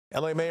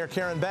LA Mayor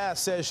Karen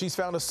Bass says she's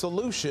found a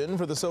solution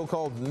for the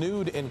so-called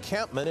nude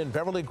encampment in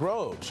Beverly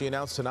Grove. She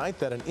announced tonight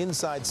that an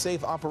inside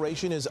safe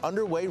operation is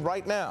underway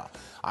right now.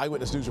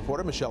 Eyewitness News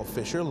reporter Michelle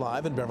Fisher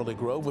live in Beverly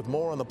Grove with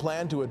more on the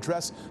plan to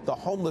address the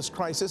homeless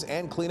crisis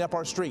and clean up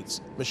our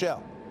streets.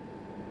 Michelle.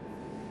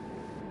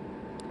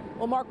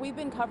 Well, Mark, we've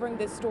been covering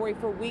this story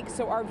for weeks,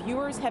 so our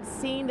viewers have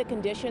seen the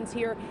conditions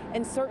here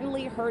and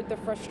certainly heard the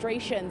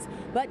frustrations.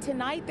 But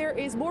tonight there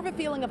is more of a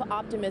feeling of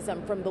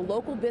optimism from the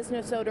local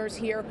business owners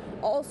here,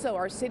 also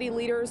our city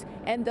leaders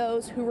and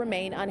those who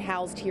remain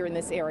unhoused here in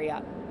this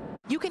area.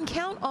 You can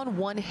count on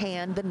one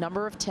hand the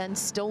number of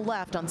tents still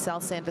left on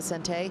South San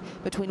Vicente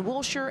between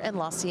Wilshire and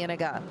La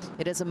Cienega.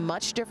 It is a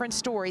much different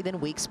story than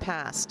weeks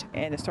past.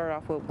 And it started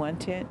off with one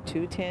tent,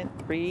 two tent,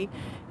 three,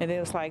 and then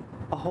it was like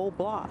a whole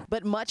block.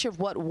 But much of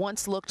what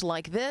once looked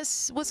like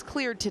this was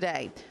cleared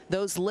today.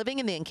 Those living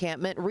in the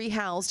encampment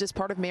rehoused as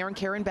part of Mayor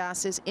Karen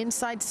Bass's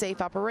Inside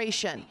Safe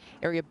operation.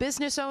 Area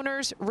business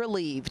owners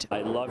relieved.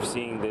 I love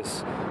seeing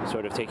this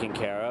sort of taken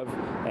care of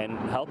and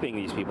helping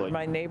these people.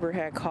 My neighbor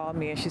had called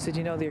me and she said,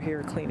 you know, they're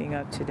here cleaning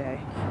up today.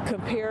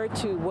 Compared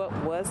to what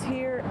was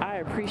here, I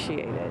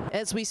appreciate it.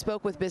 As we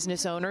spoke with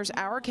business owners,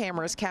 our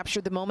cameras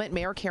captured the moment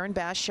Mayor Karen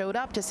Bass showed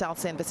up to South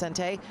San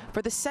Vicente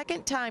for the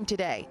second time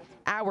today,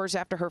 hours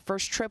after her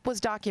first trip was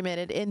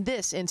documented in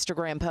this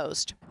Instagram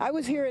post. I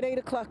was here at 8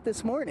 o'clock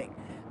this morning,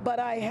 but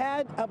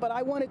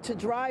I wanted to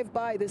drive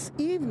by this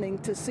evening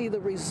to see the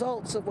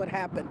results of what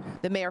happened.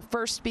 The mayor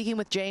first speaking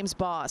with James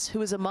Boss,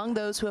 who is among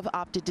those who have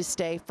opted to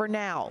stay for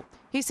now.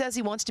 He says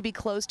he wants to be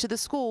close to the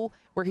school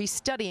where he's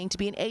studying to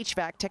be an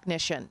HVAC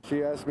technician.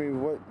 She asked me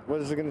what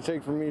is it going to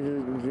take for me to, you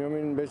know what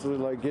I mean, basically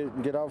like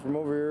get out from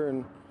over here,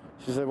 and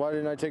she said, why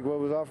didn't I take what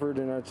was offered?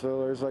 And I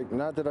told her, it's like,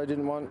 not that I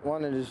didn't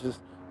want it, it's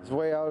just it's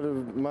way out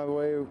of my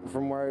way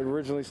from where I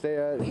originally stay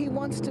at. He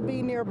wants to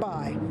be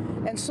nearby,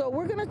 and so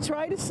we're going to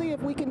try to see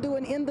if we can do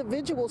an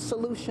individual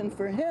solution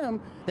for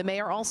him. The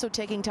mayor also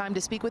taking time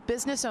to speak with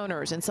business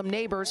owners and some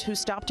neighbors who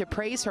stopped to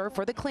praise her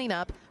for the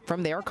cleanup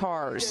from their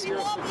cars.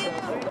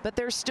 But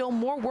there's still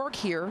more work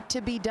here to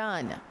be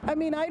done. I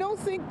mean, I don't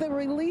think the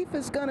relief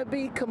is going to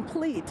be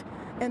complete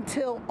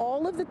until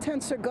all of the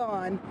tents are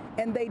gone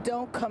and they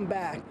don't come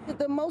back.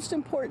 The most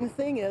important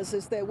thing is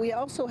that we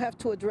also have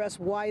to address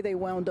why they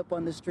wound up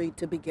on the street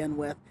to begin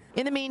with.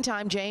 In the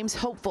meantime, James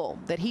hopeful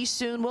that he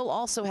soon will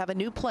also have a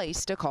new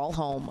place to call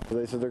home.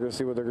 They said they're going to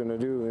see what they're going to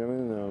do, you know what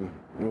I mean?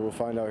 And we'll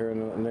find out here in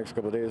the next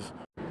couple of days.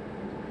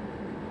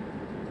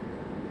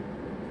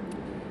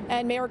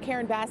 And Mayor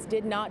Karen Bass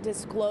did not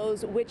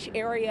disclose which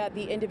area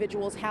the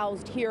individuals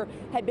housed here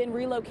had been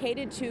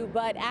relocated to,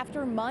 but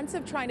after months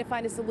of trying to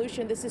find a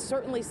solution, this is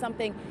certainly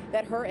something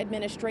that her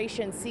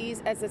administration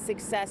sees as a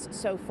success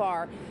so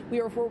far.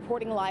 We are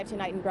reporting live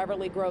tonight in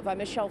Beverly Grove. I'm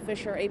Michelle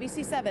Fisher,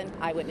 ABC 7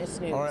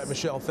 Eyewitness News. All right,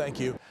 Michelle, thank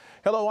you.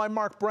 Hello, I'm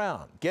Mark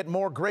Brown. Get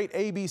more great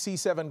ABC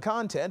 7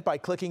 content by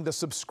clicking the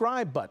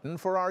subscribe button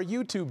for our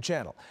YouTube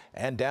channel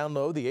and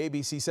download the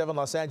ABC 7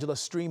 Los Angeles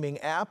streaming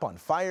app on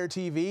Fire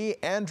TV,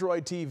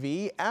 Android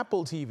TV,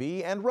 Apple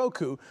TV, and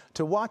Roku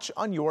to watch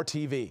on your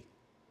TV.